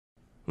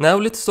Now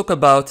let's talk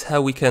about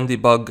how we can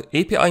debug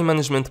API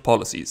management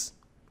policies.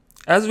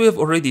 As we have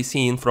already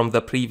seen from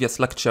the previous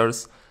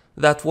lectures,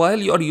 that while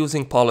you are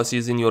using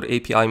policies in your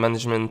API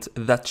management,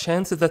 the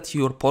chance that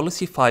your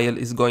policy file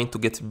is going to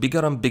get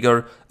bigger and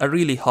bigger are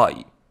really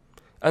high.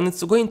 And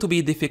it's going to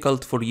be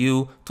difficult for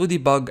you to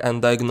debug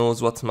and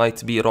diagnose what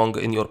might be wrong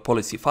in your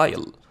policy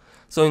file.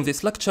 So in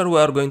this lecture, we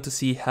are going to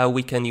see how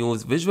we can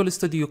use Visual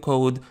Studio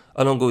Code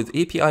along with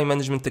API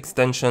management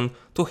extension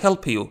to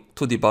help you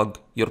to debug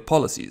your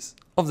policies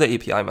of the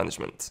API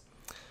management.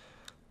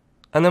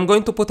 And I'm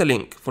going to put a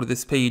link for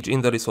this page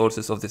in the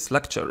resources of this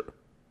lecture.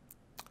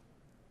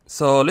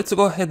 So let's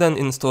go ahead and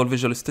install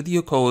Visual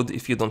Studio Code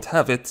if you don't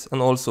have it,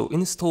 and also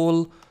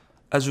install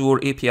Azure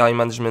API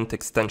Management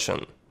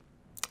extension.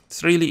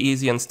 It's really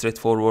easy and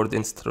straightforward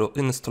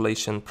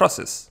installation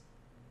process.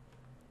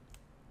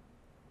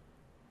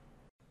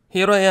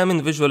 Here I am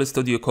in Visual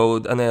Studio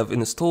Code and I have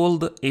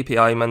installed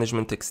API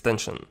Management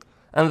extension.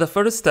 And the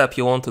first step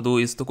you want to do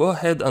is to go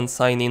ahead and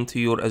sign into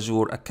your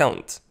Azure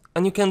account.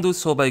 And you can do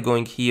so by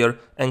going here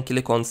and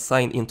click on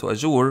Sign into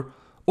Azure,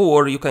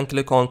 or you can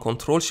click on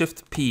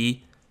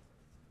Ctrl+Shift+P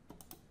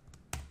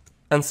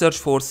and search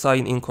for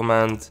sign in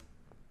command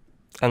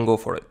and go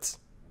for it.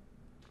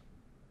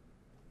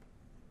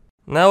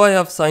 Now I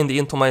have signed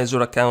into my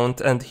Azure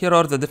account, and here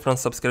are the different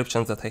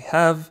subscriptions that I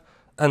have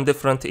and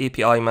different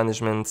API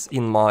managements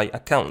in my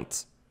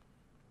account.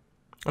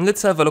 And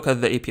let's have a look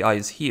at the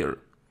APIs here.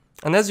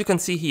 And as you can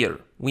see here,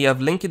 we have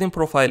LinkedIn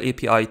Profile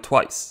API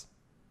twice.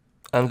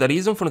 And the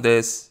reason for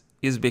this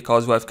is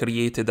because we have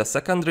created a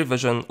second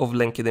revision of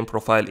LinkedIn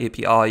Profile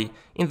API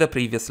in the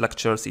previous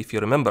lectures, if you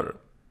remember.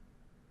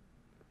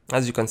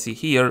 As you can see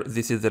here,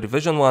 this is the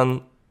revision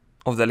 1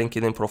 of the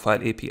LinkedIn Profile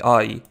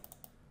API.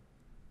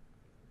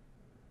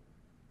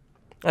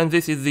 And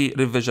this is the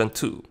revision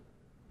 2.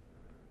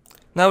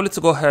 Now let's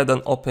go ahead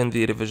and open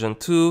the revision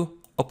 2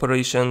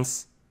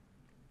 operations.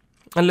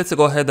 And let's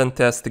go ahead and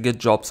test the get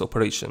jobs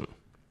operation.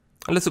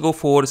 And let's go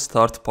for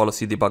start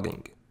policy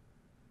debugging.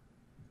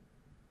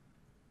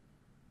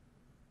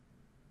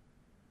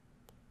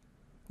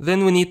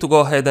 Then we need to go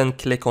ahead and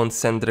click on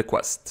send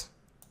request.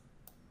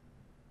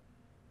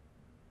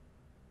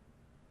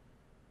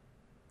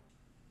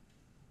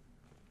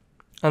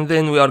 And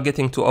then we are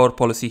getting to our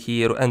policy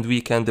here, and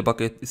we can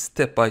debug it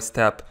step by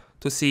step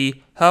to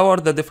see how are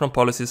the different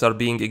policies are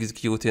being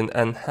executed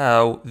and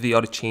how they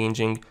are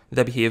changing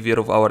the behavior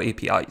of our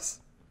APIs.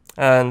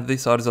 And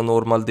these are the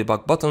normal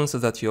debug buttons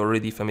that you're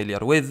already familiar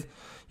with.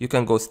 You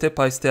can go step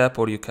by step,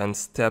 or you can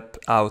step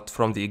out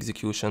from the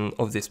execution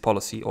of this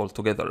policy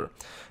altogether.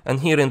 And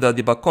here in the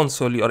debug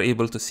console, you are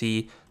able to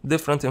see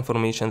different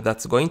information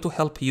that's going to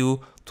help you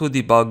to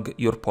debug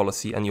your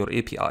policy and your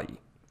API.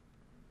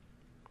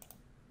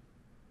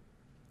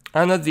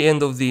 And at the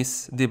end of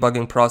this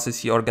debugging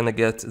process, you are going to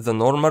get the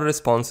normal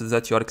responses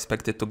that you are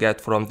expected to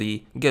get from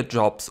the get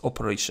jobs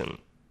operation.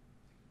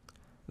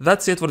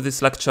 That's it for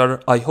this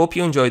lecture. I hope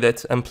you enjoyed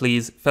it, and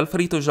please feel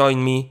free to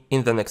join me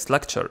in the next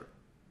lecture.